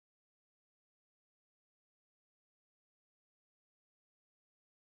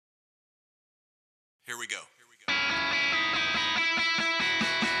Here we go.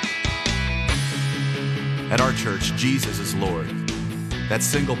 At our church, Jesus is Lord. That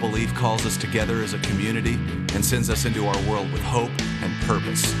single belief calls us together as a community and sends us into our world with hope and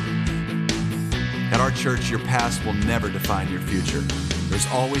purpose. At our church, your past will never define your future. There's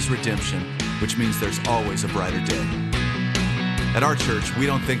always redemption, which means there's always a brighter day. At our church, we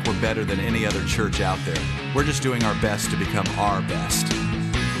don't think we're better than any other church out there. We're just doing our best to become our best.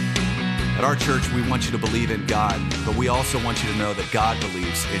 At our church, we want you to believe in God, but we also want you to know that God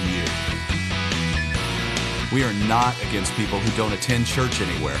believes in you. We are not against people who don't attend church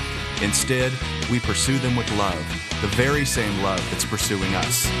anywhere. Instead, we pursue them with love, the very same love that's pursuing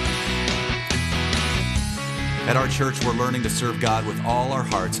us. At our church, we're learning to serve God with all our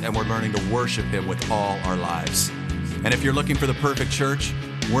hearts, and we're learning to worship Him with all our lives. And if you're looking for the perfect church,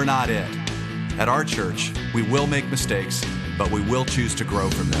 we're not it. At our church, we will make mistakes, but we will choose to grow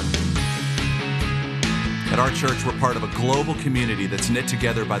from them. At our church, we're part of a global community that's knit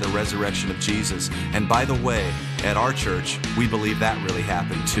together by the resurrection of Jesus. And by the way, at our church, we believe that really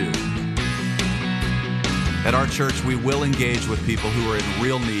happened too. At our church, we will engage with people who are in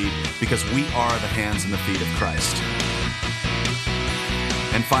real need because we are the hands and the feet of Christ.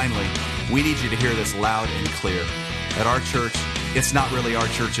 And finally, we need you to hear this loud and clear. At our church, it's not really our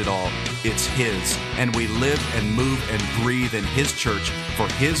church at all. It's His. And we live and move and breathe in His church for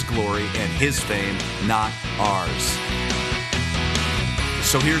His glory and His fame, not ours.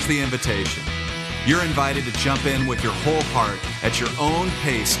 So here's the invitation. You're invited to jump in with your whole heart at your own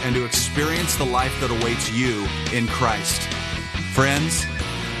pace and to experience the life that awaits you in Christ. Friends,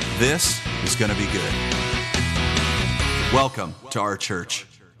 this is going to be good. Welcome to our church.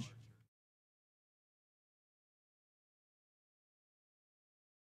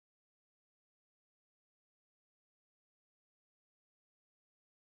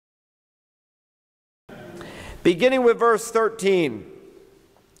 Beginning with verse 13.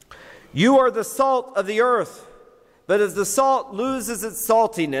 You are the salt of the earth, but as the salt loses its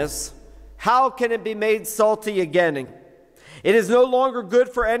saltiness, how can it be made salty again? It is no longer good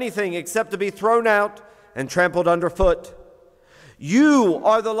for anything except to be thrown out and trampled underfoot. You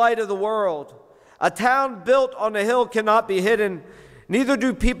are the light of the world. A town built on a hill cannot be hidden. Neither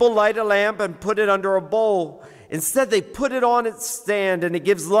do people light a lamp and put it under a bowl. Instead, they put it on its stand, and it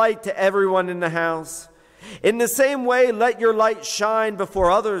gives light to everyone in the house. In the same way, let your light shine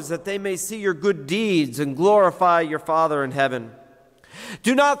before others, that they may see your good deeds and glorify your Father in heaven.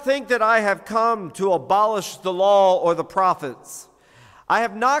 Do not think that I have come to abolish the law or the prophets. I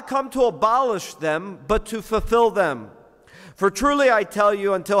have not come to abolish them, but to fulfill them. For truly I tell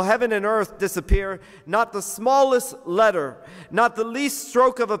you, until heaven and earth disappear, not the smallest letter, not the least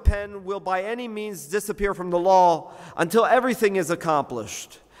stroke of a pen will by any means disappear from the law until everything is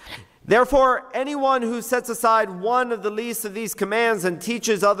accomplished. Therefore, anyone who sets aside one of the least of these commands and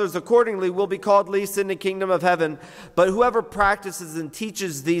teaches others accordingly will be called least in the kingdom of heaven. But whoever practices and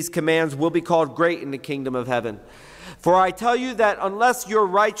teaches these commands will be called great in the kingdom of heaven. For I tell you that unless your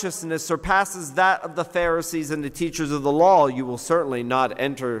righteousness surpasses that of the Pharisees and the teachers of the law, you will certainly not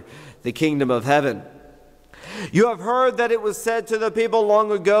enter the kingdom of heaven. You have heard that it was said to the people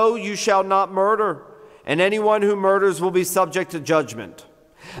long ago, you shall not murder, and anyone who murders will be subject to judgment.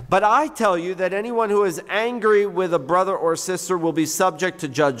 But I tell you that anyone who is angry with a brother or sister will be subject to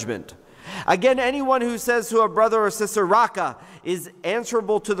judgment. Again, anyone who says to a brother or sister, Raka, is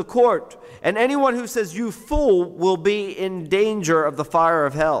answerable to the court. And anyone who says, you fool, will be in danger of the fire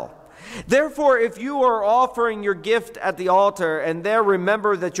of hell. Therefore, if you are offering your gift at the altar and there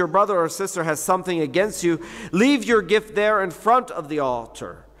remember that your brother or sister has something against you, leave your gift there in front of the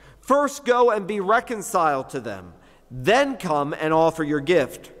altar. First go and be reconciled to them. Then come and offer your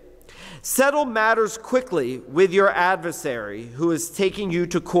gift. Settle matters quickly with your adversary who is taking you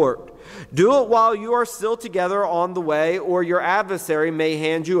to court. Do it while you are still together on the way, or your adversary may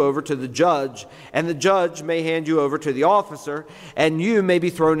hand you over to the judge, and the judge may hand you over to the officer, and you may be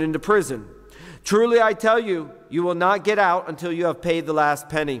thrown into prison. Truly I tell you, you will not get out until you have paid the last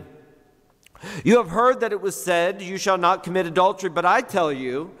penny. You have heard that it was said, you shall not commit adultery, but I tell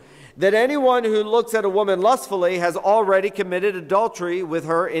you, that anyone who looks at a woman lustfully has already committed adultery with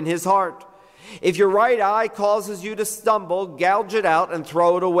her in his heart. If your right eye causes you to stumble, gouge it out and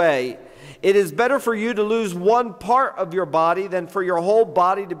throw it away. It is better for you to lose one part of your body than for your whole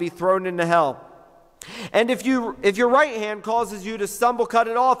body to be thrown into hell. And if your right hand causes you to stumble, cut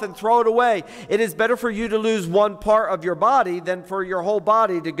it off and throw it away. It is better for you to lose one part of your body than for your whole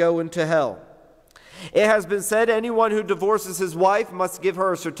body to go into hell. It has been said, anyone who divorces his wife must give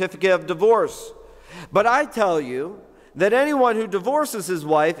her a certificate of divorce. But I tell you that anyone who divorces his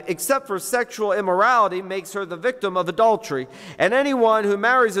wife, except for sexual immorality, makes her the victim of adultery, and anyone who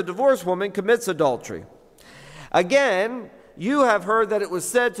marries a divorced woman commits adultery. Again, you have heard that it was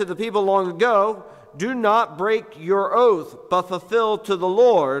said to the people long ago, do not break your oath, but fulfill to the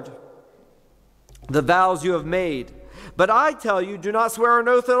Lord the vows you have made. But I tell you, do not swear an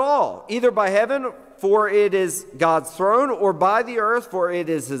oath at all, either by heaven, for it is God's throne, or by the earth, for it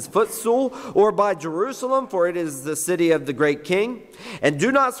is his footstool, or by Jerusalem, for it is the city of the great king. And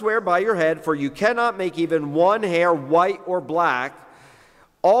do not swear by your head, for you cannot make even one hair white or black.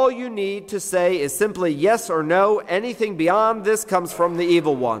 All you need to say is simply yes or no. Anything beyond this comes from the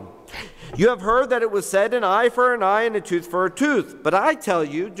evil one. You have heard that it was said, an eye for an eye and a tooth for a tooth. But I tell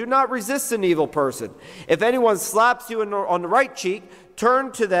you, do not resist an evil person. If anyone slaps you on the right cheek,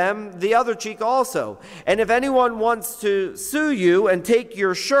 turn to them the other cheek also. And if anyone wants to sue you and take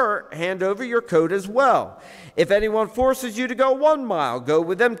your shirt, hand over your coat as well. If anyone forces you to go 1 mile, go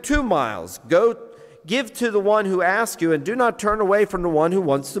with them 2 miles. Give to the one who asks you, and do not turn away from the one who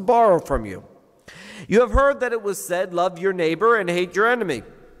wants to borrow from you. You have heard that it was said, love your neighbor and hate your enemy.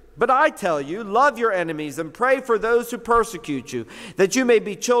 But I tell you, love your enemies and pray for those who persecute you, that you may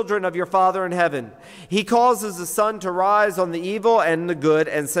be children of your Father in heaven. He causes the sun to rise on the evil and the good,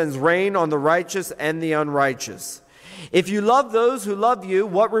 and sends rain on the righteous and the unrighteous. If you love those who love you,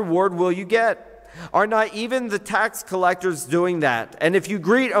 what reward will you get? Are not even the tax collectors doing that? And if you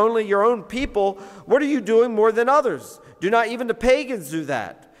greet only your own people, what are you doing more than others? Do not even the pagans do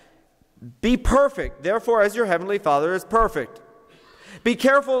that? Be perfect, therefore, as your heavenly Father is perfect. Be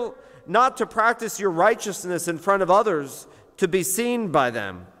careful not to practice your righteousness in front of others to be seen by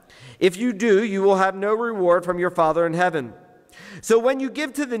them. If you do, you will have no reward from your Father in heaven. So when you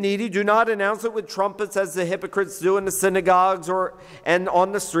give to the needy, do not announce it with trumpets as the hypocrites do in the synagogues and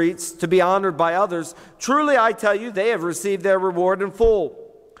on the streets to be honored by others. Truly, I tell you, they have received their reward in full.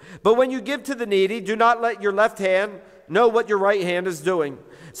 But when you give to the needy, do not let your left hand know what your right hand is doing,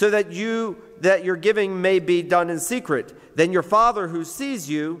 so that your giving may be done in secret. Then your Father who sees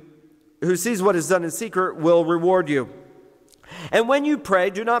what is done in secret, will reward you. And when you pray,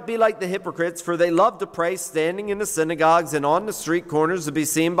 do not be like the hypocrites, for they love to pray standing in the synagogues and on the street corners to be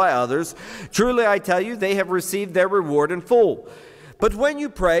seen by others. Truly, I tell you, they have received their reward in full. But when you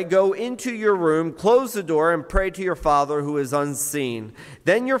pray, go into your room, close the door, and pray to your Father who is unseen.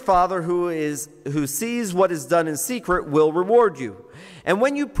 Then your Father who sees what is done in secret will reward you. And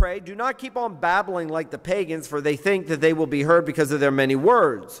when you pray, do not keep on babbling like the pagans, for they think that they will be heard because of their many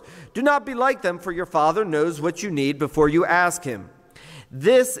words. Do not be like them, for your Father knows what you need before you ask him.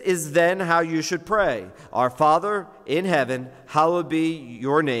 This is then how you should pray. Our Father in heaven, hallowed be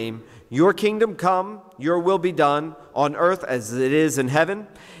your name. Your kingdom come, your will be done, on earth as it is in heaven.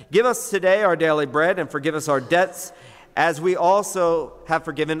 Give us today our daily bread, and forgive us our debts, as we also have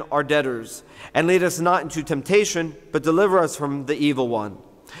forgiven our debtors. And lead us not into temptation, but deliver us from the evil one.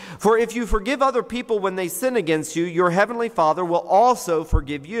 For if you forgive other people when they sin against you, your heavenly Father will also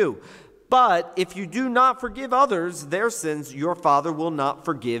forgive you. But if you do not forgive others their sins, your Father will not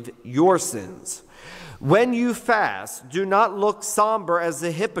forgive your sins. When you fast, do not look somber as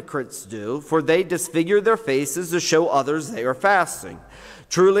the hypocrites do, for they disfigure their faces to show others they are fasting.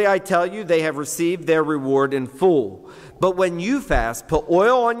 Truly, I tell you, they have received their reward in full. But when you fast, put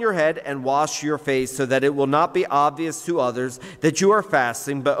oil on your head and wash your face, so that it will not be obvious to others that you are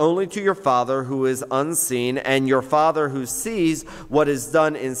fasting, but only to your Father who is unseen, and your Father who sees what is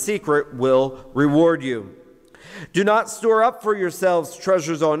done in secret will reward you. Do not store up for yourselves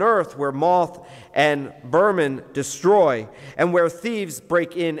treasures on earth, where moth and vermin destroy, and where thieves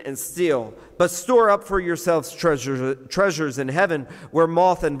break in and steal. But store up for yourselves treasures in heaven, where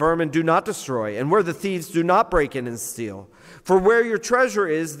moth and vermin do not destroy, and where the thieves do not break in and steal. For where your treasure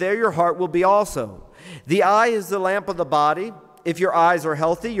is, there your heart will be also. The eye is the lamp of the body. If your eyes are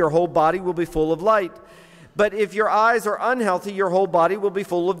healthy, your whole body will be full of light. But if your eyes are unhealthy, your whole body will be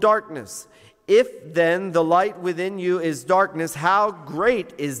full of darkness. If then the light within you is darkness, how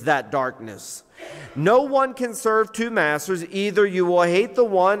great is that darkness? No one can serve two masters. Either you will hate the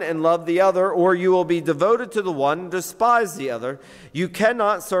one and love the other, or you will be devoted to the one and despise the other. You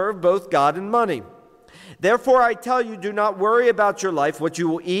cannot serve both God and money. Therefore, I tell you, do not worry about your life, what you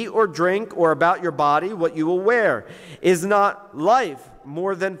will eat or drink, or about your body, what you will wear. Is not life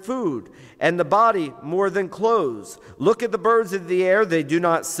more than food, and the body more than clothes? Look at the birds of the air. They do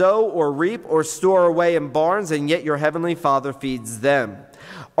not sow or reap or store away in barns, and yet your heavenly Father feeds them.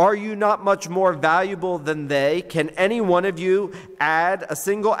 Are you not much more valuable than they? Can any one of you add a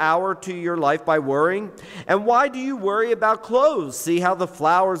single hour to your life by worrying? And why do you worry about clothes? See how the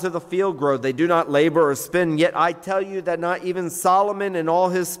flowers of the field grow. They do not labor or spin. Yet I tell you that not even Solomon in all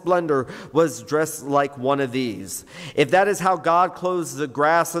his splendor was dressed like one of these. If that is how God clothes the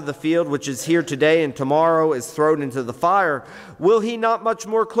grass of the field, which is here today and tomorrow is thrown into the fire, will he not much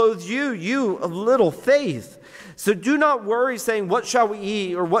more clothe you, you of little faith? So do not worry, saying, what shall we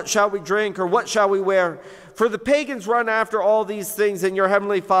eat, or what shall we drink, or what shall we wear? For the pagans run after all these things, and your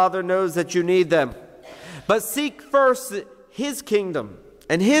heavenly Father knows that you need them. But seek first his kingdom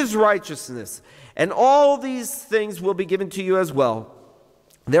and his righteousness, and all these things will be given to you as well.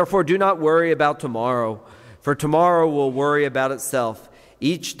 Therefore do not worry about tomorrow, for tomorrow will worry about itself.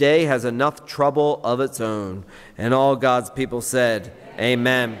 Each day has enough trouble of its own. And all God's people said,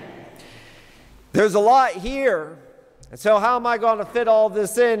 Amen. There's a lot here. And so how am I going to fit all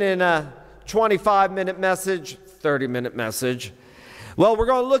this in a 25-minute message, 30-minute message? Well, we're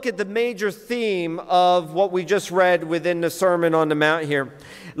going to look at the major theme of what we just read within the Sermon on the Mount here.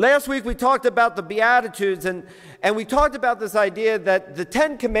 Last week we talked about the Beatitudes, and we talked about this idea that the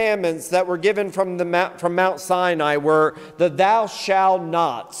 10 commandments that were given from Mount Sinai were the thou shalt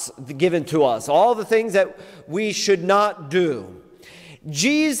nots given to us, all the things that we should not do.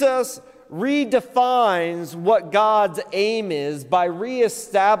 Jesus redefines what God's aim is by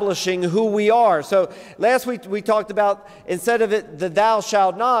reestablishing who we are. So last week we talked about, instead of it the thou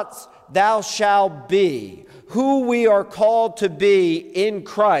shalt nots, thou shalt be. Who we are called to be in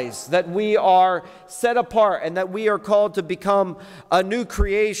Christ, that we are set apart and that we are called to become a new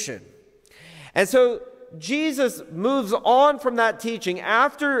creation. And so Jesus moves on from that teaching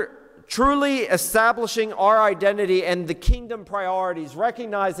after truly establishing our identity and the kingdom priorities,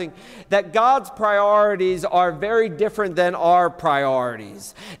 recognizing that God's priorities are very different than our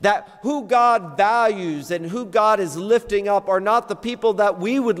priorities. That who God values and who God is lifting up are not the people that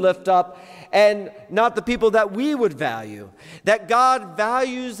we would lift up and not the people that we would value. That God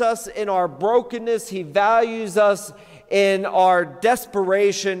values us in our brokenness. He values us in our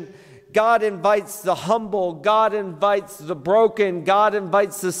desperation. God invites the humble. God invites the broken. God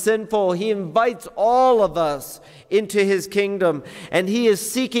invites the sinful. He invites all of us into his kingdom. And he is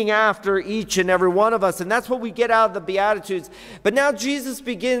seeking after each and every one of us. And that's what we get out of the Beatitudes. But now Jesus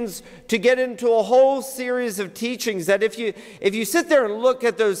begins to get into a whole series of teachings that if you sit there and look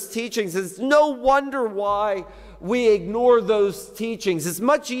at those teachings, it's no wonder why we ignore those teachings. It's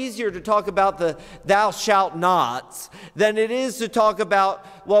much easier to talk about the thou shalt nots than it is to talk about,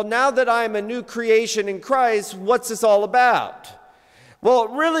 well, now that I'm a new creation in Christ, what's this all about? Well,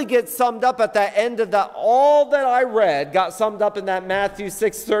 it really gets summed up at that end of that. All that I read got summed up in that Matthew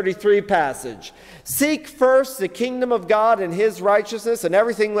 6:33 passage. Seek first the kingdom of God and his righteousness, and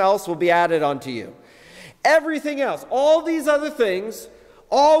everything else will be added unto you. Everything else, all these other things,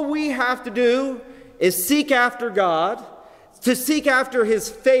 all we have to do is seek after God, to seek after his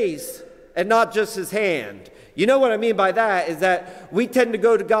face and not just his hand. You know what I mean by that is that we tend to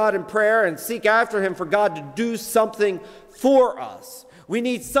go to God in prayer and seek after him for God to do something for us. We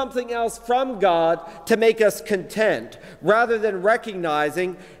need something else from God to make us content, rather than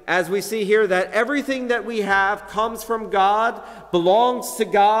recognizing, as we see here, that everything that we have comes from God, belongs to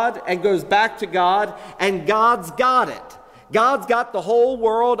God, and goes back to God, and God's got it. God's got the whole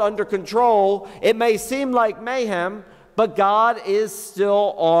world under control. It may seem like mayhem, but God is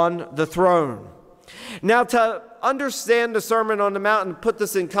still on the throne. Now, to understand the Sermon on the Mount and put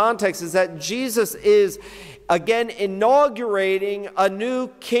this in context is that Jesus is, again, inaugurating a new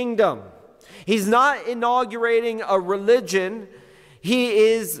kingdom. He's not inaugurating a religion. He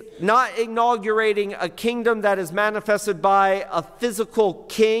is not inaugurating a kingdom that is manifested by a physical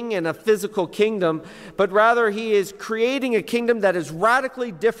king and a physical kingdom, but rather he is creating a kingdom that is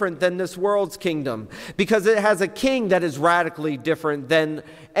radically different than this world's kingdom, because it has a king that is radically different than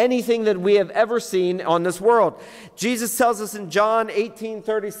anything that we have ever seen on this world. Jesus tells us in John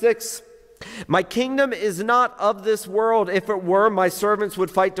 18:36, my kingdom is not of this world. If it were, my servants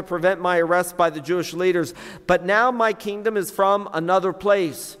would fight to prevent my arrest by the Jewish leaders. But now my kingdom is from another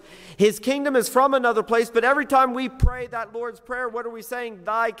place. His kingdom is from another place, but every time we pray that Lord's Prayer, what are we saying?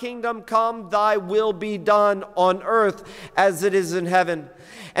 Thy kingdom come, thy will be done on earth as it is in heaven.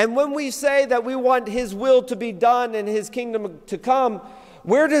 And when we say that we want his will to be done and his kingdom to come,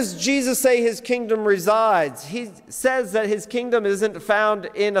 Where does Jesus say his kingdom resides? He says that his kingdom isn't found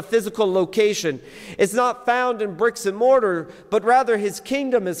in a physical location. It's not found in bricks and mortar, but rather his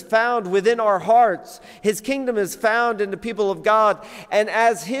kingdom is found within our hearts. His kingdom is found in the people of God. And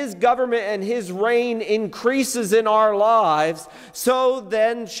as his government and his reign increases in our lives, so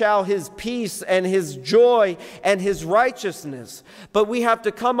then shall his peace and his joy and his righteousness. But we have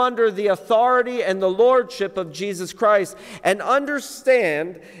to come under the authority and the lordship of Jesus Christ and understand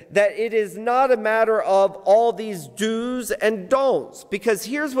that it is not a matter of all these do's and don'ts. Because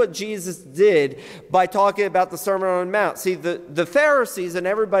here's what Jesus did by talking about the Sermon on the Mount. See, the Pharisees and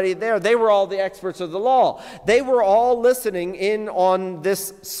everybody there, they were all the experts of the law. They were all listening in on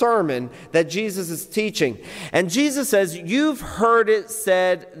this sermon that Jesus is teaching. And Jesus says, you've heard it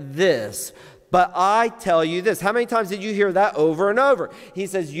said this, but I tell you this. How many times did you hear that over and over? He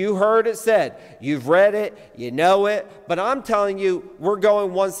says, you heard it said. You've read it. You know it. But I'm telling you, we're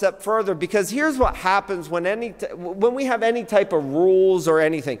going one step further, because here's what happens when we have any type of rules or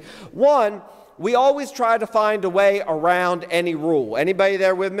anything. One, we always try to find a way around any rule. Anybody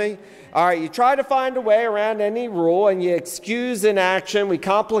there with me? All right, you try to find a way around any rule, and you excuse inaction. We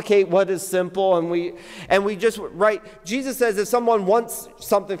complicate what is simple, and we just, right? Jesus says if someone wants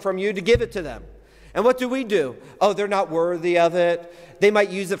something from you, to give it to them. And what do? Oh, they're not worthy of it. They might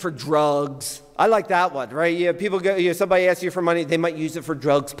use it for drugs. I like that one, right? Yeah, people go, somebody asks you for money, they might use it for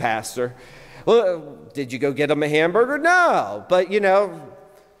drugs, pastor. Well, did you go get them a hamburger? No, but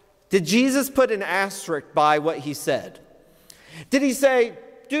did Jesus put an asterisk by what he said? Did he say,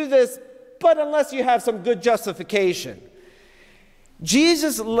 do this, but unless you have some good justification?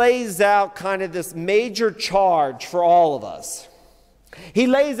 Jesus lays out kind of this major charge for all of us. He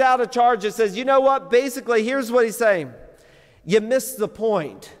lays out a charge that says, you know what? Basically, here's what he's saying. You missed the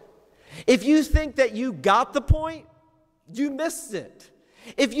point. If you think that you got the point, you missed it.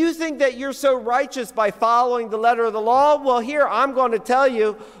 If you think that you're so righteous by following the letter of the law, well, here, I'm going to tell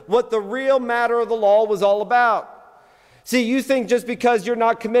you what the real matter of the law was all about. See, you think just because you're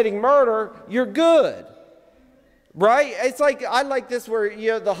not committing murder, you're good. Right? It's like, I like this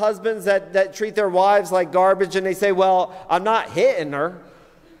where, the husbands that treat their wives like garbage, and they say, well, I'm not hitting her.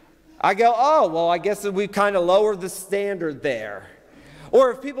 I go, oh, well, I guess we've kind of lowered the standard there. Or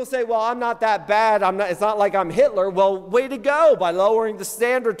if people say, well, I'm not that bad, it's not like I'm Hitler, well, way to go by lowering the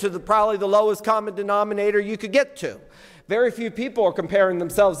standard to probably the lowest common denominator you could get to. Very few people are comparing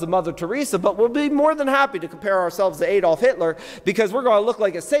themselves to Mother Teresa, but we'll be more than happy to compare ourselves to Adolf Hitler, because we're going to look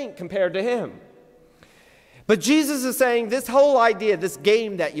like a saint compared to him. But Jesus is saying this whole idea, this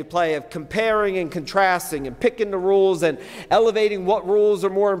game that you play of comparing and contrasting and picking the rules and elevating what rules are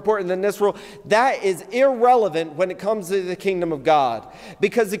more important than this rule, that is irrelevant when it comes to the kingdom of God.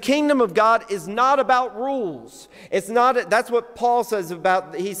 Because the kingdom of God is not about rules. That's what Paul says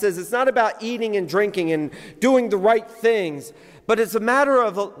about, he says it's not about eating and drinking and doing the right things, but it's a matter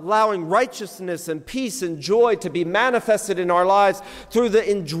of allowing righteousness and peace and joy to be manifested in our lives through the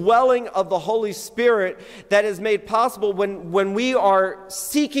indwelling of the Holy Spirit that is made possible when we are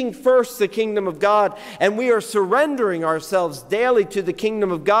seeking first the kingdom of God and we are surrendering ourselves daily to the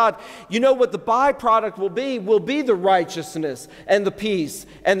kingdom of God. You know what the byproduct will be the righteousness and the peace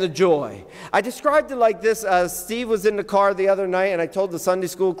and the joy. I described it like this. Steve was in the car the other night, and I told the Sunday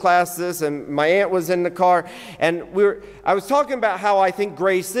school class this, and my aunt was in the car, and I was talking about how I think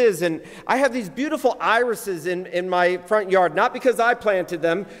grace is, and I have these beautiful irises in my front yard, not because I planted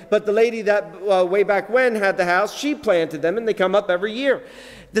them, but the lady that way back when had the house, she planted them, and they come up every year.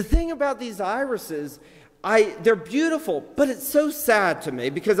 The thing about these irises, they're beautiful, but it's so sad to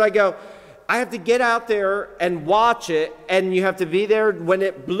me, because I have to get out there and watch it, and you have to be there when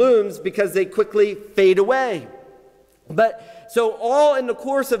it blooms because they quickly fade away. But so all in the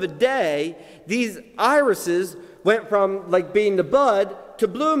course of a day, these irises went from like being the bud to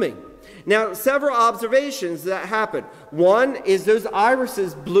blooming. Now, several observations that happened. One is those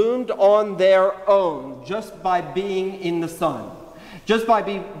irises bloomed on their own just by being in the sun. Just by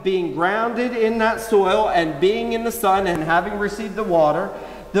being grounded in that soil and being in the sun and having received the water,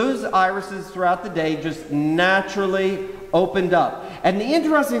 those irises throughout the day just naturally opened up. And the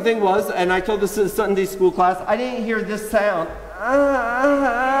interesting thing was, and I told this to the Sunday school class, I didn't hear this sound.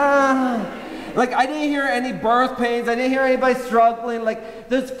 Like, I didn't hear any birth pains. I didn't hear anybody struggling. Like,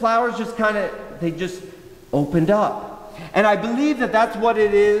 those flowers just they just opened up. And I believe that that's what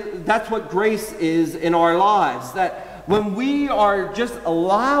it is. That's what grace is in our lives. That when we are just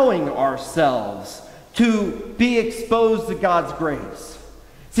allowing ourselves to be exposed to God's grace.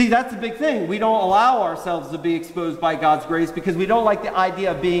 See, that's a big thing. We don't allow ourselves to be exposed by God's grace because we don't like the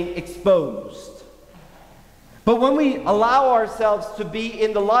idea of being exposed. But when we allow ourselves to be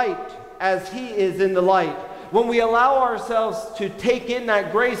in the light as He is in the light, when we allow ourselves to take in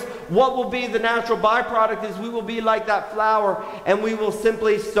that grace, what will be the natural byproduct is we will be like that flower, and we will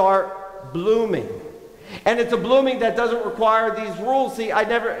simply start blooming. And it's a blooming that doesn't require these rules. See,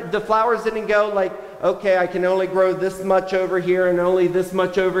 the flowers didn't go like, okay, I can only grow this much over here and only this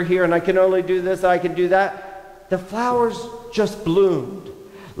much over here, and I can only do this, I can do that. The flowers just bloomed.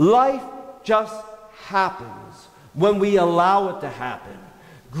 Life just happens when we allow it to happen.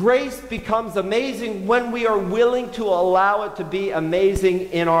 Grace becomes amazing when we are willing to allow it to be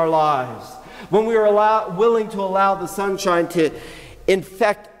amazing in our lives. When we are willing to allow the sunshine to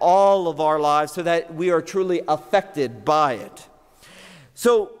infect all of our lives so that we are truly affected by it.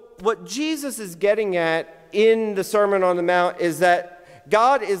 So what Jesus is getting at in the Sermon on the Mount is that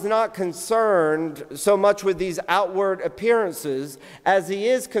God is not concerned so much with these outward appearances as He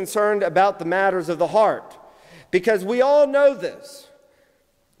is concerned about the matters of the heart. Because we all know this.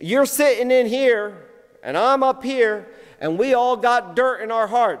 You're sitting in here, and I'm up here, and we all got dirt in our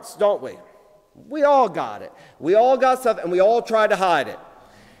hearts, don't we? We all got it. We all got stuff, and we all try to hide it.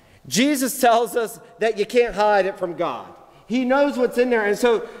 Jesus tells us that you can't hide it from God. He knows what's in there, and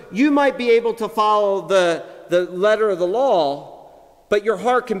so you might be able to follow the letter of the law, but your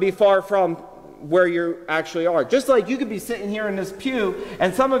heart can be far from where you actually are. Just like you could be sitting here in this pew,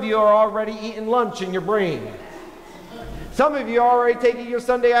 and some of you are already eating lunch in your brain. Some of you are already taking your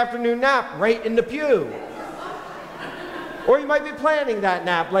Sunday afternoon nap right in the pew. Or you might be planning that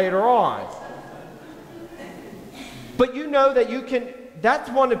nap later on. But you know that you can, that's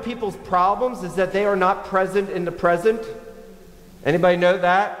one of people's problems, is that they are not present in the present. Anybody know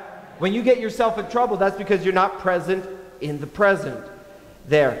that? When you get yourself in trouble, that's because you're not present in the present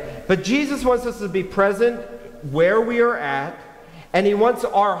there. But Jesus wants us to be present where we are at, and He wants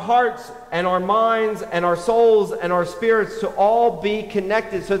our hearts and our minds and our souls and our spirits to all be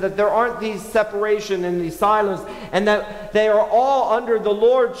connected so that there aren't these separation and these silos, and that they are all under the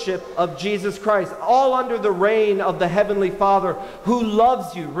lordship of Jesus Christ, all under the reign of the Heavenly Father who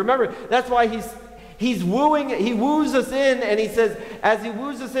loves you. Remember, that's why He woos us in, and He says, as He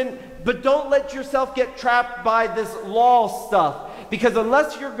woos us in, but don't let yourself get trapped by this law stuff. Because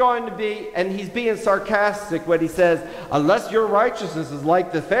unless you're going to be, and He's being sarcastic when He says, unless your righteousness is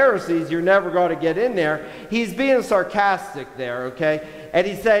like the Pharisees, you're never going to get in there. He's being sarcastic there, okay? And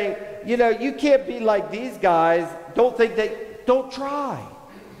He's saying, you know, you can't be like these guys. Don't try.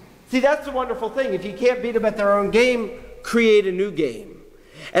 See, that's the wonderful thing. If you can't beat them at their own game, create a new game.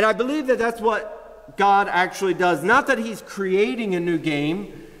 And I believe that that's what God actually does. Not that He's creating a new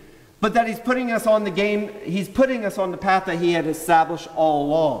game, but that He's putting us on the game, He's putting us on the path that He had established all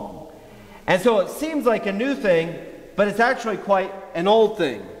along. And so it seems like a new thing, but it's actually quite an old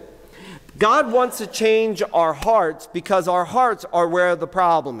thing. God wants to change our hearts because our hearts are where the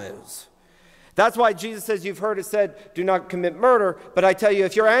problem is. That's why Jesus says, you've heard it said, do not commit murder, but I tell you,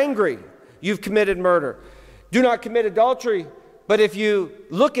 if you're angry, you've committed murder. Do not commit adultery, but if you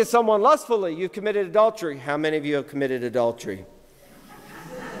look at someone lustfully, you've committed adultery. How many of you have committed adultery?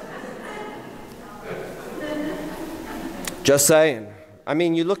 Just saying. I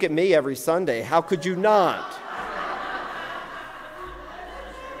mean, you look at me every Sunday. How could you not?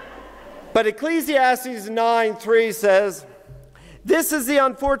 But Ecclesiastes 9:3 says, this is the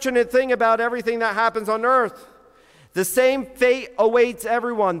unfortunate thing about everything that happens on earth. The same fate awaits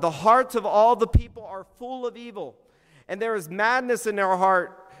everyone. The hearts of all the people are full of evil, and there is madness in their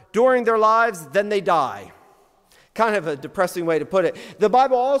heart during their lives, then they die. Kind of a depressing way to put it. The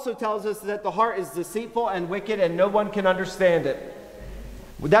Bible also tells us that the heart is deceitful and wicked, and no one can understand it.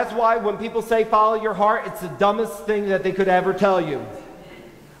 That's why when people say follow your heart, it's the dumbest thing that they could ever tell you.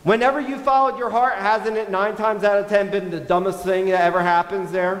 Whenever you followed your heart, hasn't it 9 times out of 10 been the dumbest thing that ever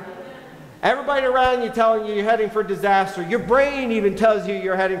happens there? Everybody around you telling you you're heading for disaster. Your brain even tells you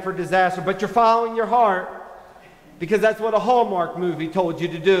you're heading for disaster, but you're following your heart because that's what a Hallmark movie told you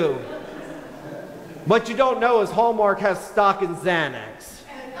to do. What you don't know is Hallmark has stock in Xanax.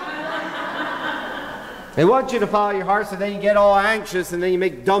 They want you to follow your heart, so then you get all anxious, and then you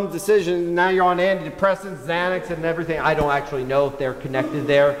make dumb decisions, and now you're on antidepressants, Xanax, and everything. I don't actually know if they're connected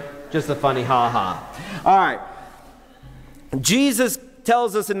there. Just a funny ha-ha. All right. Jesus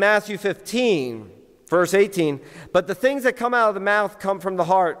tells us in Matthew 15, verse 18, but the things that come out of the mouth come from the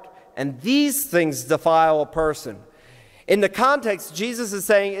heart, and these things defile a person. In the context, Jesus is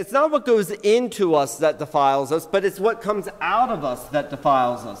saying it's not what goes into us that defiles us, but it's what comes out of us that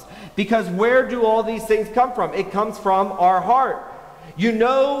defiles us. Because where do all these things come from? It comes from our heart. You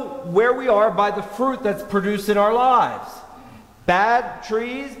know where we are by the fruit that's produced in our lives. Bad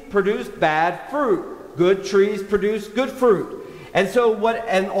trees produce bad fruit. fruit. Good trees produce good fruit. And so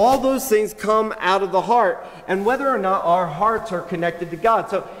all those things come out of the heart, and whether or not our hearts are connected to God.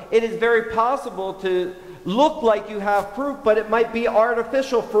 So it is very possible to look like you have fruit, but it might be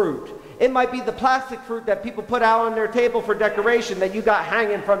artificial fruit. It might be the plastic fruit that people put out on their table for decoration that you got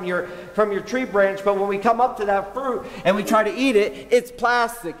hanging from your tree branch, but when we come up to that fruit and we try to eat it, it's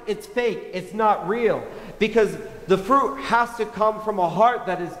plastic, it's fake, it's not real. Because the fruit has to come from a heart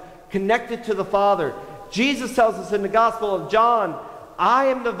that is connected to the Father. Jesus tells us in the Gospel of John, I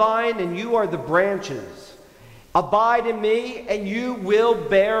am the vine and you are the branches. Abide in me and you will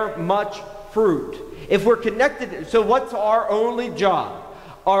bear much fruit. If we're connected, so what's our only job?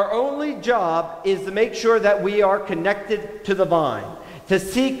 Our only job is to make sure that we are connected to the vine. To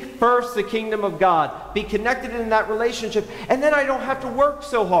seek first the kingdom of God. Be connected in that relationship. And then I don't have to work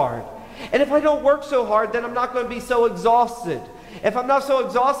so hard. And if I don't work so hard, then I'm not going to be so exhausted. If I'm not so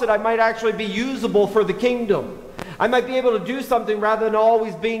exhausted, I might actually be usable for the kingdom. I might be able to do something rather than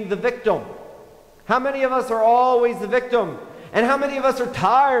always being the victim. How many of us are always the victim? And how many of us are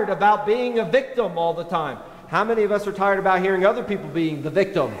tired about being a victim all the time? How many of us are tired about hearing other people being the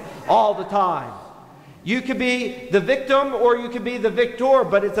victim all the time? You could be the victim or you could be the victor,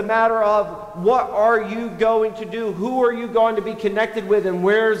 but it's a matter of what are you going to do? Who are you going to be connected with, and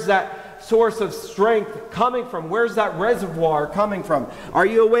where's that source of strength coming from? Where's that reservoir coming from? Are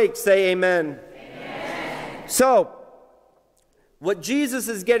you awake? Say amen. Amen. So, what Jesus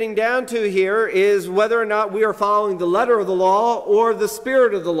is getting down to here is whether or not we are following the letter of the law or the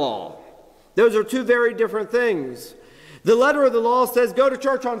spirit of the law. Those are two very different things. The letter of the law says go to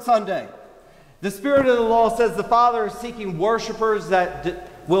church on Sunday. The spirit of the law says the Father is seeking worshipers that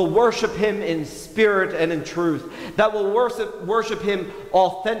will worship Him in spirit and in truth, that will worship Him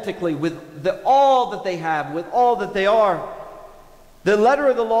authentically with all that they have, with all that they are. The letter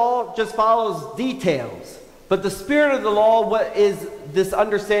of the law just follows details, but the spirit of the law is this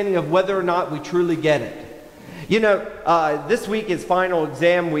understanding of whether or not we truly get it. You know, this week is final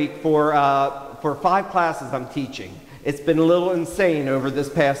exam week for 5 classes I'm teaching. It's been a little insane over this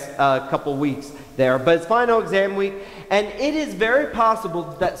past couple weeks there, but it's final exam week, and it is very possible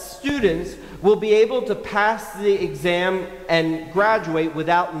that students will be able to pass the exam and graduate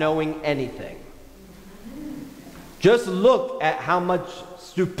without knowing anything. Just look at how much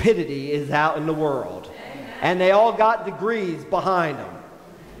stupidity is out in the world, and they all got degrees behind them.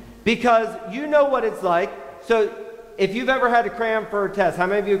 Because you know what it's like. So if you've ever had to cram for a test, how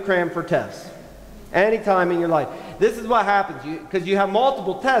many of you cram for tests? Any time in your life. This is what happens. Because you have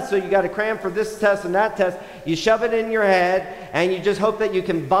multiple tests, so you got to cram for this test and that test. You shove it in your head, and you just hope that you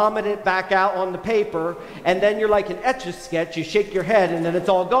can vomit it back out on the paper, and then you're like an Etch-a-Sketch. You shake your head, and then it's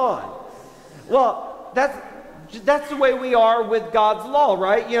all gone. Well, that's the way we are with God's law,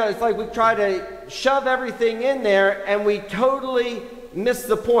 right? You know, it's like we try to shove everything in there, and we totally miss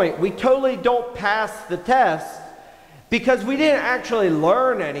the point. We totally don't pass the test because we didn't actually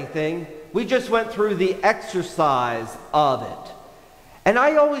learn anything. We just went through the exercise of it. And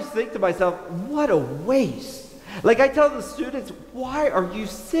I always think to myself, what a waste. Like I tell the students, why are you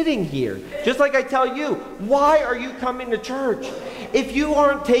sitting here? Just like I tell you, why are you coming to church? If you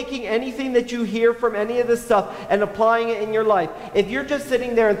aren't taking anything that you hear from any of this stuff and applying it in your life, if you're just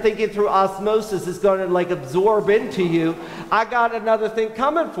sitting there and thinking through osmosis is going to like absorb into you, I got another thing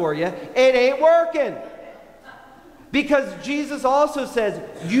coming for you. It ain't working. Because Jesus also says,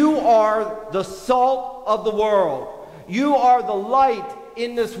 you are the salt of the world. You are the light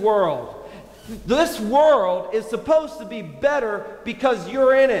in this world. This world is supposed to be better because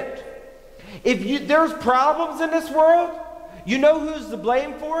you're in it. If there's problems in this world, you know who's to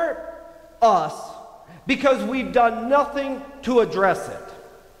blame for it? Us. Because we've done nothing to address it.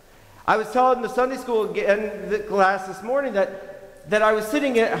 I was telling the Sunday school class this morning that I was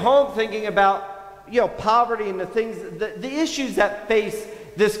sitting at home thinking about poverty and the things, the issues that face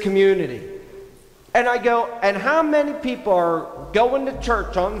this community. And I go, and how many people are going to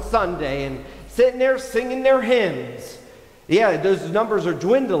church on Sunday and sitting there singing their hymns? Yeah, those numbers are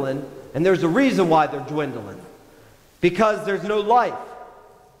dwindling, and there's a reason why they're dwindling. Because there's no life.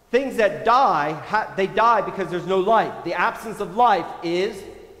 Things that die, they die because there's no life. The absence of life is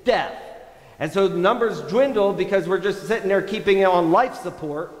death. And so the numbers dwindle because we're just sitting there keeping it on life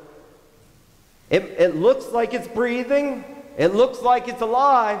support. It looks like it's breathing, it looks like it's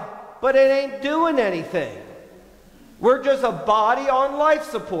alive, but it ain't doing anything. We're just a body on life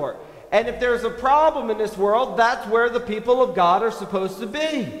support. And if there's a problem in this world, that's where the people of God are supposed to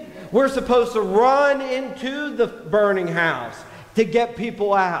be. We're supposed to run into the burning house to get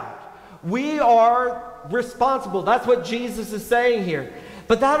people out. We are responsible. That's what Jesus is saying here.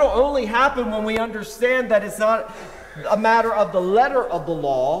 But that'll only happen when we understand that it's not a matter of the letter of the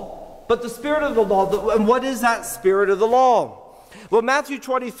law, but the spirit of the law. And what is that spirit of the law? Well, Matthew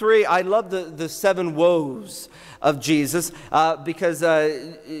 23, I love the 7 woes of Jesus because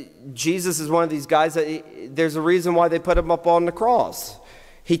Jesus is one of these guys that there's a reason why they put him up on the cross.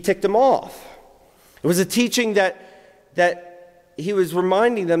 He ticked them off. It was a teaching that he was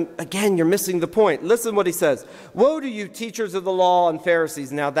reminding them, again, you're missing the point. Listen what he says. Woe to you, teachers of the law and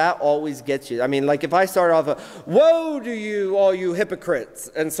Pharisees. Now that always gets you. I mean, like if I start off, woe to you, all you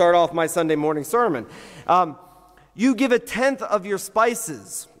hypocrites, and start off my Sunday morning sermon. You give 1/10 of your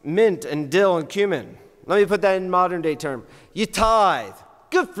spices, mint and dill and cumin. Let me put that in modern day term. You tithe.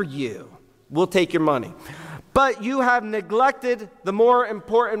 Good for you. We'll take your money. But you have neglected the more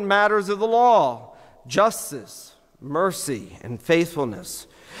important matters of the law, justice, mercy, and faithfulness.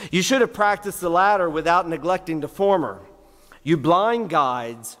 You should have practiced the latter without neglecting the former. You blind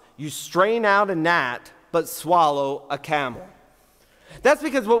guides, you strain out a gnat, but swallow a camel. That's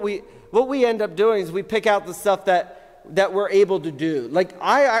because what we end up doing is we pick out the stuff that we're able to do. Like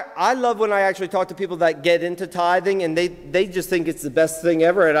I love when I actually talk to people that get into tithing and they just think it's the best thing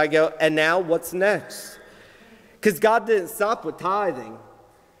ever. And I go, and now what's next? Because God didn't stop with tithing.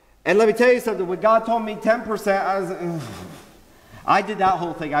 And let me tell you something, when God told me 10%, I did that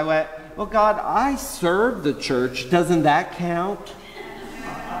whole thing. I went, well, God, I serve the church. Doesn't that count?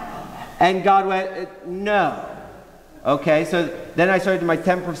 And God went, no. Okay, so then I started my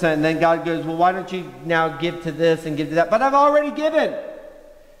 10%, and then God goes, well, why don't you now give to this and give to that? But I've already given.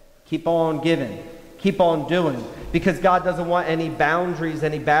 Keep on giving. Keep on doing. Because God doesn't want any boundaries,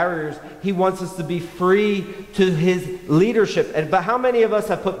 any barriers. He wants us to be free to his leadership. But how many of us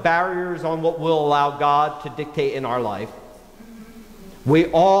have put barriers on what will allow God to dictate in our life? We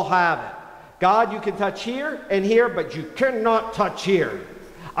all have it. God, you can touch here and here, but you cannot touch here.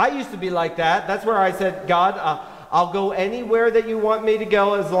 I used to be like that. That's where I said, God, I'll go anywhere that you want me to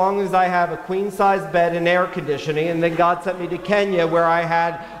go as long as I have a queen-size bed and air conditioning. And then God sent me to Kenya where I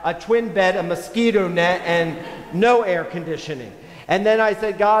had a twin bed, a mosquito net, and no air conditioning. And then I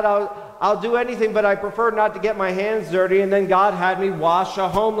said, God, I'll do anything, but I prefer not to get my hands dirty. And then God had me wash a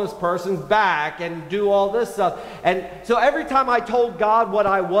homeless person's back and do all this stuff. And so every time I told God what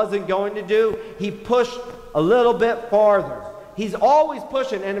I wasn't going to do, he pushed a little bit farther. He's always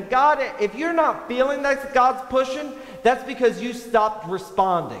pushing. And if you're not feeling that God's pushing, that's because you stopped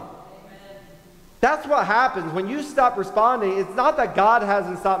responding. That's what happens when you stop responding. It's not that God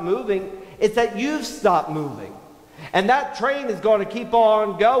hasn't stopped moving, it's that you've stopped moving. And that train is going to keep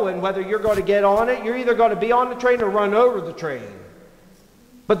on going. Whether you're going to get on it, you're either going to be on the train or run over the train.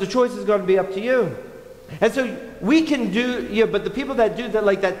 But the choice is going to be up to you. And so we can do, but the people that do that,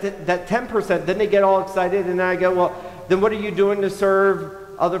 like that 10%, then they get all excited, and then I go, well, then what are you doing to serve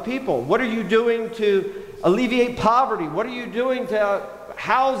other people? What are you doing to alleviate poverty? What are you doing to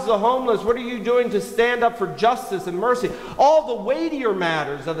house the homeless? What are you doing to stand up for justice and mercy? All the weightier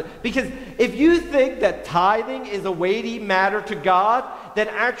matters of it. Because if you think that tithing is a weighty matter to God, then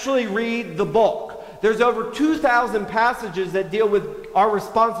actually read the book. There's over 2,000 passages that deal with our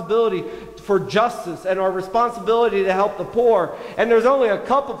responsibility for justice and our responsibility to help the poor. And there's only a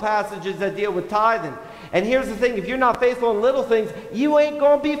couple passages that deal with tithing. And here's the thing, if you're not faithful in little things, you ain't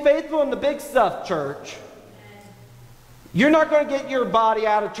going to be faithful in the big stuff, church. You're not going to get your body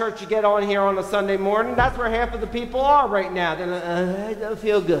out of church to get on here on a Sunday morning. That's where half of the people are right now. They're like, I don't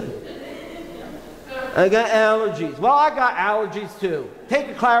feel good. I got allergies. Well, I got allergies too. Take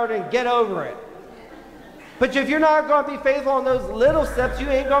a Claritin and get over it. But if you're not going to be faithful in those little steps, you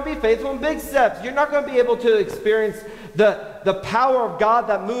ain't going to be faithful in big steps. You're not going to be able to experience the power of God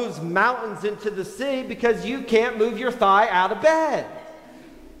that moves mountains into the sea because you can't move your thigh out of bed.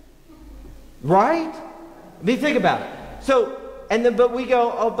 Right? I mean, think about it. So, but we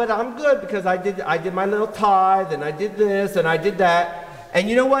go, oh, but I'm good because I did my little tithe and I did this and I did that. And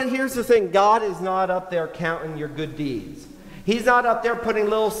you know what? Here's the thing. God is not up there counting your good deeds. He's not up there putting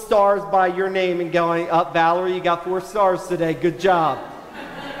little stars by your name and going, up, Valerie, you got 4 stars today. Good job.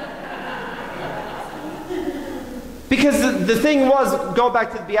 Because the thing was, going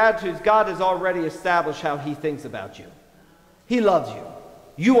back to the Beatitudes, God has already established how he thinks about you. He loves you.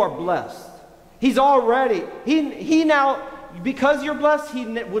 You are blessed. He's already, he now, because you're blessed, he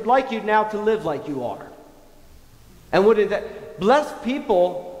would like you now to live like you are. And blessed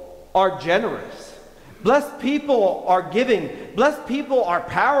people are generous. Blessed people are giving. Blessed people are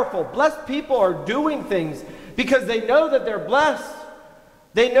powerful. Blessed people are doing things because they know that they're blessed.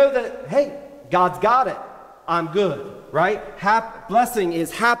 They know that, hey, God's got it. I'm good, right? Blessing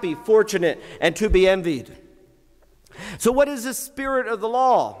is happy, fortunate, and to be envied. So what is the spirit of the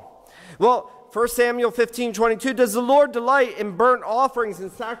law? Well, 1 Samuel 15:22, does the Lord delight in burnt offerings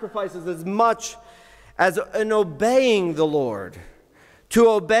and sacrifices as much as in obeying the Lord? To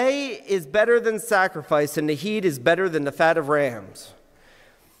obey is better than sacrifice, and to heed is better than the fat of rams.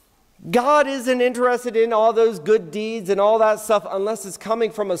 God isn't interested in all those good deeds and all that stuff unless it's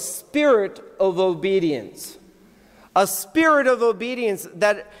coming from a spirit of obedience. A spirit of obedience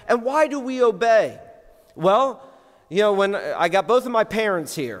and why do we obey? Well, when I got both of my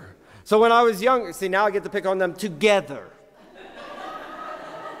parents here. So when I was younger, see, now I get to pick on them together.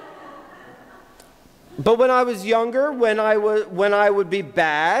 But when I was younger, when I would be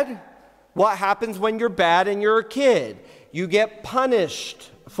bad, what happens when you're bad and you're a kid? You get punished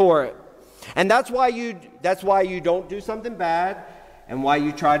for it. And that's why you don't do something bad and why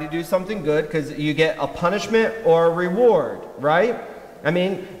you try to do something good, because you get a punishment or a reward, right? I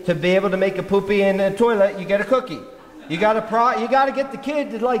mean, to be able to make a poopy in a toilet, you get a cookie. You got to get the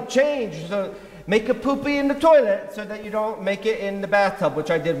kid to change, so make a poopy in the toilet so that you don't make it in the bathtub, which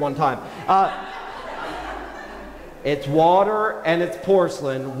I did one time. It's water and it's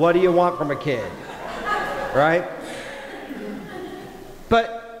porcelain. What do you want from a kid, right?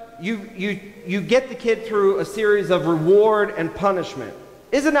 But you get the kid through a series of reward and punishment.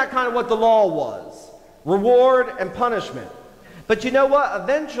 Isn't that kind of what the law was? Reward and punishment. But you know what?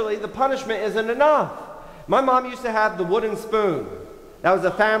 Eventually the punishment isn't enough. My mom used to have the wooden spoon. That was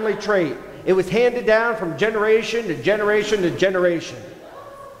a family trait. It was handed down from generation to generation to generation.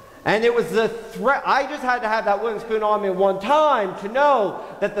 And it was the threat. I just had to have that wooden spoon on me one time to know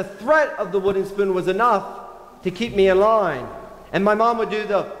that the threat of the wooden spoon was enough to keep me in line. And my mom would do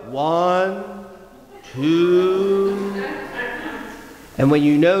the 1, 2. And when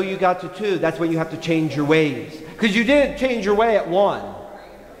you know you got to 2, that's when you have to change your ways. Because you didn't change your way at 1.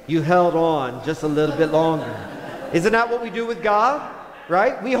 You held on just a little bit longer. Isn't that what we do with God?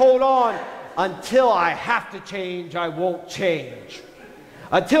 Right? We hold on until I have to change, I won't change.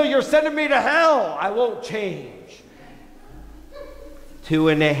 Until you're sending me to hell, I won't change.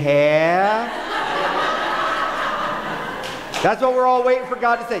 2.5. That's what we're all waiting for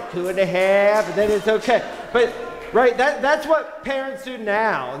God to say. 2.5, and then it's okay. But, right, that's what parents do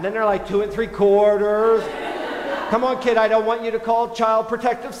now. And then they're like 2 3/4. Come on, kid, I don't want you to call Child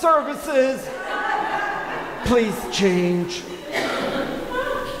Protective Services. Please change.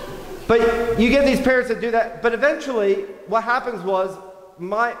 But you get these parents that do that. But eventually, what happens was,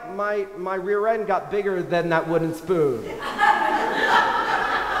 my rear end got bigger than that wooden spoon.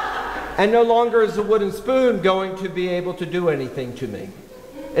 And no longer is the wooden spoon going to be able to do anything to me.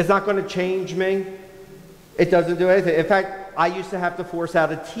 It's not going to change me. It doesn't do anything. In fact, I used to have to force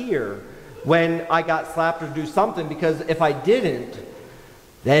out a tear when I got slapped or do something, because if I didn't,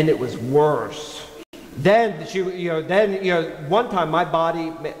 then it was worse. Then one time my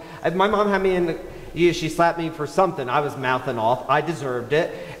mom had me in the, she slapped me for something. I was mouthing off. I deserved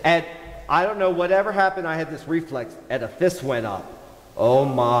it. And I don't know, whatever happened, I had this reflex and a fist went up. Oh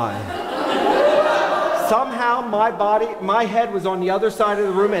my. Somehow my head was on the other side of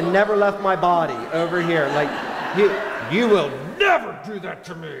the room and never left my body over here. Like, you will never do that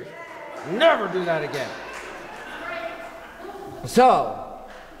to me. Never do that again. So,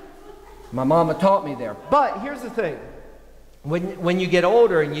 my mama taught me there. But here's the thing. When you get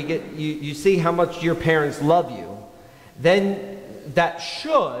older and you see how much your parents love you, then that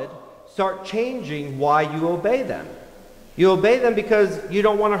should start changing why you obey them. You obey them because you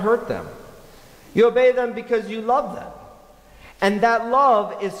don't want to hurt them. You obey them because you love them. And that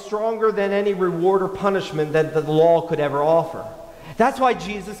love is stronger than any reward or punishment that the law could ever offer. That's why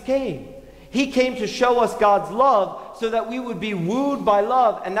Jesus came. He came to show us God's love so that we would be wooed by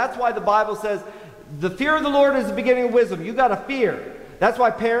love. And that's why the Bible says, the fear of the Lord is the beginning of wisdom. You got to fear. That's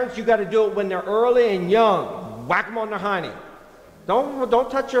why parents, you got to do it when they're early and young. Whack them on their hiney. Don't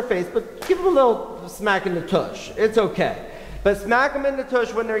touch your face, but give them a little smack in the tush. It's okay. But smack them in the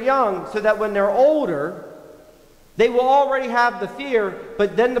tush when they're young so that when they're older, they will already have the fear.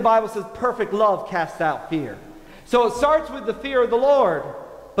 But then the Bible says perfect love casts out fear. So it starts with the fear of the Lord,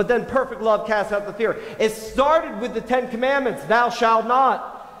 but then perfect love casts out the fear. It started with the 10 Commandments, thou shalt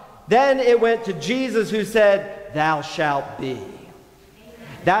not. Then it went to Jesus who said, thou shalt be.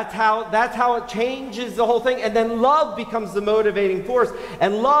 That's how it changes the whole thing. And then love becomes the motivating force.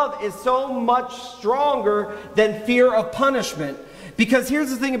 And love is so much stronger than fear of punishment. Because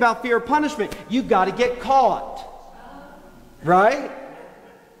here's the thing about fear of punishment. You've got to get caught. Right?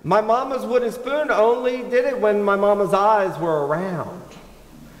 My mama's wooden spoon only did it when my mama's eyes were around.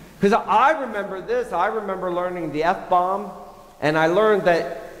 Because I remember this. I remember learning the F-bomb. And I learned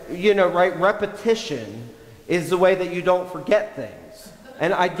that, repetition is the way that you don't forget things.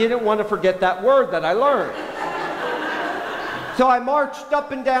 And I didn't want to forget that word that I learned. So I marched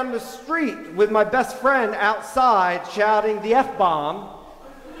up and down the street with my best friend outside shouting the F-bomb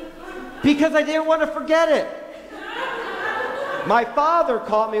because I didn't want to forget it. My father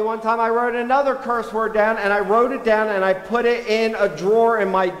caught me one time. I wrote another curse word down, and I wrote it down, and I put it in a drawer in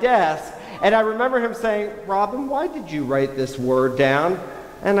my desk. And I remember him saying, Robin, why did you write this word down?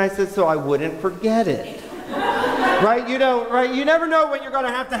 And I said, so I wouldn't forget it. Right? You never know when you're going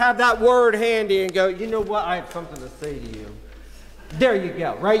to have that word handy and go, you know what, I have something to say to you. There you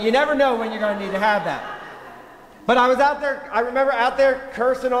go, right? You never know when you're going to need to have that. But I was out there, I remember out there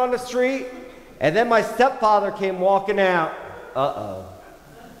cursing on the street, and then my stepfather came walking out. Uh-oh.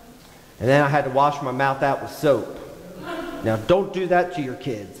 And then I had to wash my mouth out with soap. Now, don't do that to your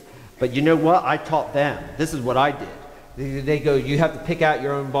kids. But you know what? I taught them. This is what I did. They go, you have to pick out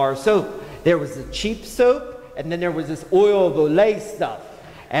your own bar of soap. There was the cheap soap, and then there was this oil of Olay stuff.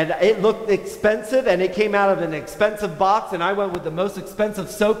 And it looked expensive, and it came out of an expensive box, and I went with the most expensive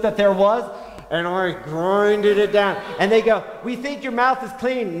soap that there was, and I grinded it down. And they go, we think your mouth is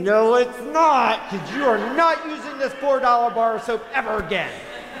clean. No, it's not, because you are not using this $4 bar of soap ever again.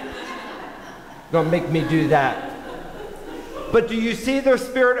 Don't make me do that. But do you see their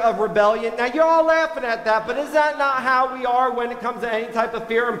spirit of rebellion? Now, you're all laughing at that, but is that not how we are when it comes to any type of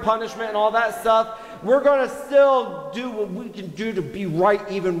fear and punishment and all that stuff? We're going to still do what we can do to be right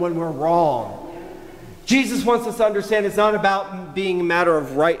even when we're wrong. Jesus wants us to understand it's not about being a matter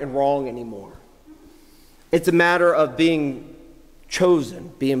of right and wrong anymore. It's a matter of being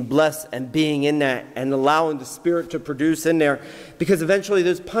chosen, being blessed, and being in that, and allowing the Spirit to produce in there. Because eventually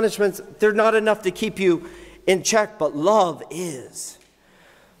those punishments, they're not enough to keep you in check, but love is.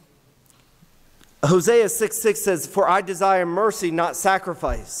 Hosea 6:6 says, for I desire mercy, not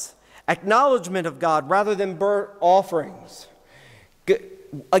sacrifice. Acknowledgement of God rather than burnt offerings.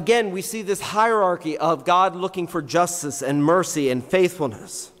 Again, we see this hierarchy of God looking for justice and mercy and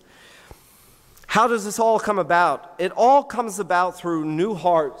faithfulness. How does this all come about? It all comes about through new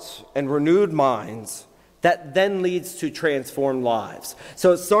hearts and renewed minds that then leads to transformed lives.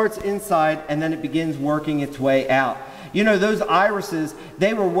 So it starts inside and then it begins working its way out. You know, those irises,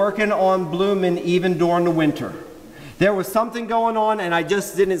 they were working on blooming even during the winter. There was something going on and I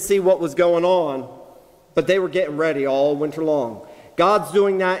just didn't see what was going on, but they were getting ready all winter long. God's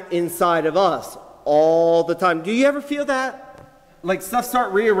doing that inside of us all the time. Do you ever feel that? Like stuff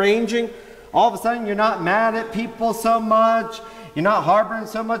start rearranging? All of a sudden you're not mad at people so much. You're not harboring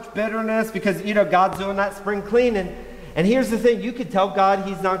so much bitterness because, you know, God's doing that spring cleaning. And here's the thing. You could tell God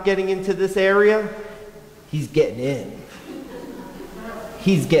he's not getting into this area. He's getting in.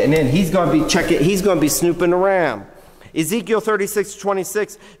 He's getting in. He's going to be checking. He's going to be snooping around. Ezekiel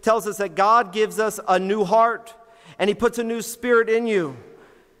 36:26 tells us that God gives us a new heart and he puts a new spirit in you.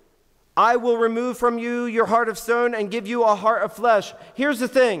 I will remove from you your heart of stone and give you a heart of flesh. Here's the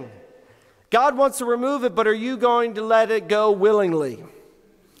thing. God wants to remove it, but are you going to let it go willingly?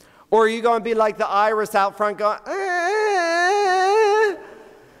 Or are you going to be like the iris out front going,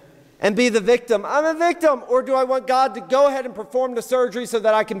 and be the victim? I'm a victim. Or do I want God to go ahead and perform the surgery so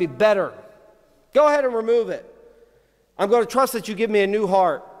that I can be better? Go ahead and remove it. I'm going to trust that you give me a new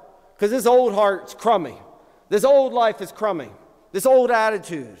heart because this old heart's crummy. This old life is crummy. This old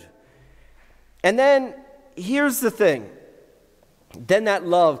attitude. And then here's the thing. Then that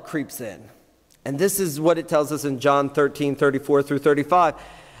love creeps in. And this is what it tells us in John 13:34 through 35.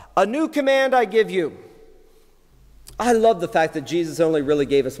 A new command I give you. I love the fact that Jesus only really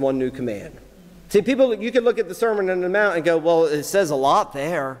gave us one new command. See, people, you can look at the Sermon on the Mount and go, well, it says a lot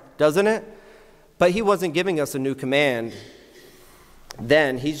there, doesn't it? But he wasn't giving us a new command.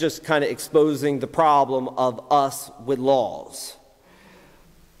 Then he's just kind of exposing the problem of us with laws.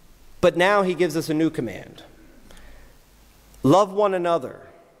 But now he gives us a new command. Love one another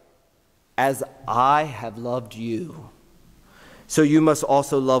as I have loved you. So you must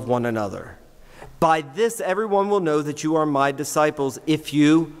also love one another. By this everyone will know that you are my disciples if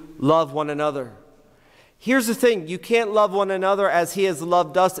you love one another. Here's the thing. You can't love one another as he has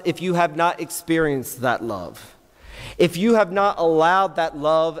loved us if you have not experienced that love. If you have not allowed that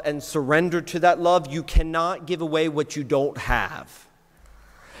love and surrendered to that love, you cannot give away what you don't have.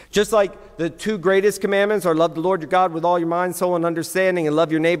 Just like the two greatest commandments are love the Lord your God with all your mind, soul, and understanding, and love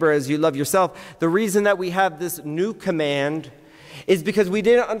your neighbor as you love yourself. The reason that we have this new command is because we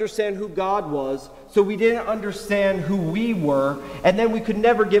didn't understand who God was, so we didn't understand who we were, and then we could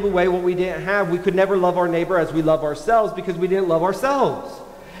never give away what we didn't have. We could never love our neighbor as we love ourselves because we didn't love ourselves.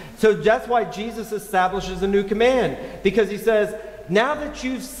 So that's why Jesus establishes a new command, because he says, now that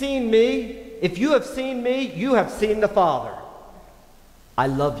you've seen me, If you have seen me, you have seen the Father. I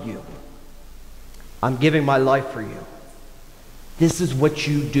love you. I'm giving my life for you. This is what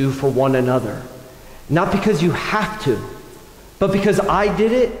you do for one another. Not because you have to, but because I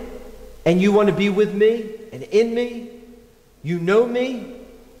did it, and you want to be with me and in me. You know me.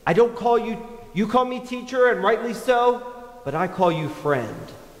 I don't call you, you call me teacher, and rightly so, but I call you friend.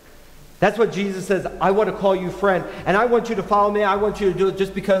 That's what Jesus says. I want to call you friend, and I want you to follow me. I want you to do it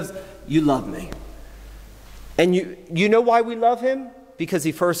just because you love me. And you know why we love him? Because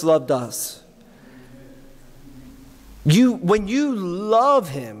he first loved us. When you love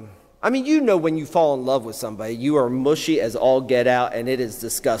him, I mean, you know when you fall in love with somebody, you are mushy as all get out, and it is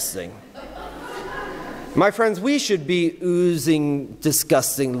disgusting. My friends, we should be oozing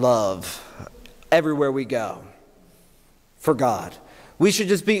disgusting love everywhere we go for God. We should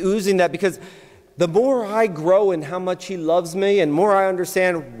just be oozing that, because the more I grow in how much he loves me, and more I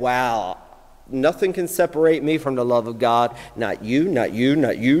understand, wow, nothing can separate me from the love of God. Not you, not you,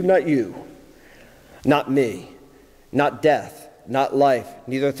 not you, not you. Not me. Not death, not life,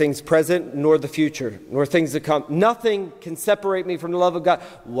 neither things present nor the future, nor things to come. Nothing can separate me from the love of God.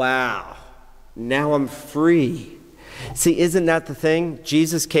 Wow, now I'm free. See, isn't that the thing?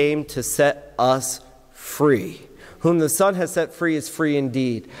 Jesus came to set us free. Whom the Son has set free is free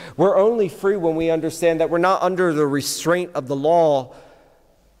indeed. We're only free when we understand that we're not under the restraint of the law,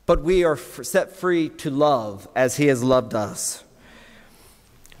 but we are set free to love as he has loved us.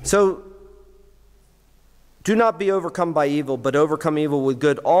 So, do not be overcome by evil, but overcome evil with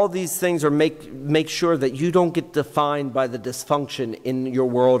good. All these things are make sure that you don't get defined by the dysfunction in your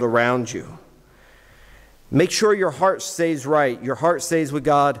world around you. Make sure your heart stays right, your heart stays with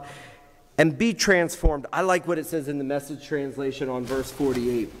God, and be transformed. I like what it says in the Message translation on verse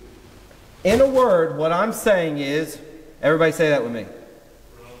 48. In a word, what I'm saying is, everybody say that with me.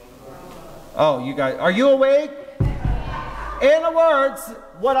 Oh, you guys, are you awake? In a word,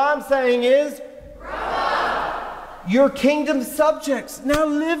 what I'm saying is, your kingdom subjects. Now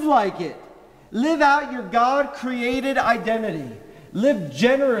live like it. Live out your God-created identity. Live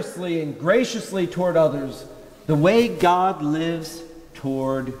generously and graciously toward others the way God lives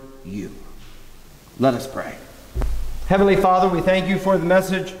toward you. Let us pray. Heavenly Father, we thank you for the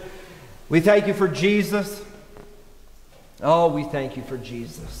message. We thank you for Jesus. Oh, we thank you for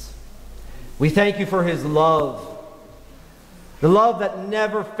Jesus. We thank you for his love. The love that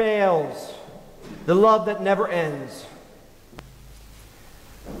never fails. The love that never ends.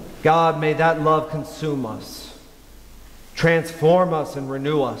 God, may that love consume us, transform us, and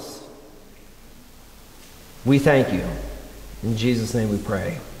renew us. We thank you. In Jesus' name we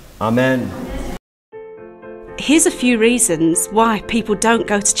pray. Amen. Here's a few reasons why people don't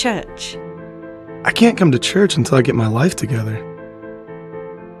go to church. I can't come to church until I get my life together.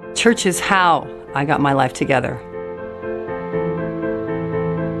 Church is how I got my life together.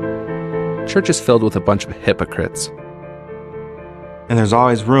 Church is filled with a bunch of hypocrites. And there's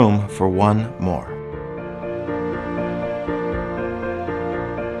always room for one more.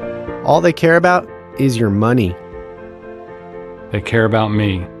 All they care about is your money. They care about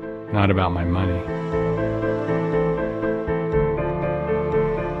me, not about my money.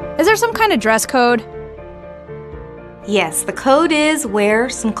 Is there some kind of dress code? Yes, the code is wear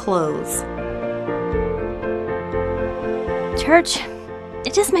some clothes. Church,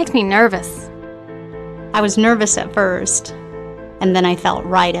 it just makes me nervous. I was nervous at first, and then I felt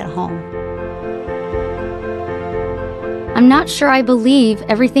right at home. I'm not sure I believe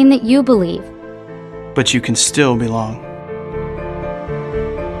everything that you believe. But you can still belong.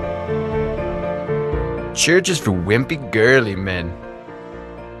 Church is for wimpy, girly men.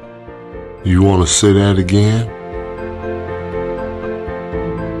 You want to say that again?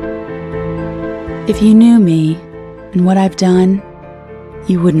 If you knew me and what I've done,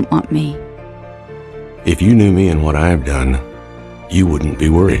 you wouldn't want me. If you knew me and what I've done, you wouldn't be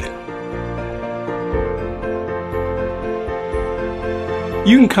worried.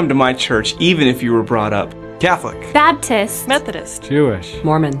 You can come to my church even if you were brought up Catholic, Baptist, Methodist, Jewish,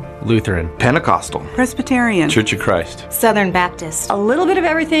 Mormon, Lutheran, Pentecostal, Presbyterian, Church of Christ, Southern Baptist. a little bit of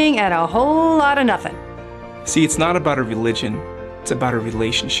everything and a whole lot of nothing. See, it's not about a religion, it's about a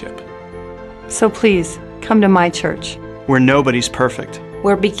relationship. So please, come to my church. Where nobody's perfect.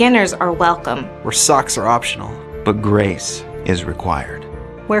 Where beginners are welcome. where socks are optional, but grace is required.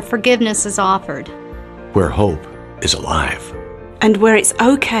 where forgiveness is offered. Where hope is alive. And where it's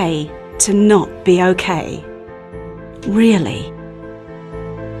okay to not be okay. Really.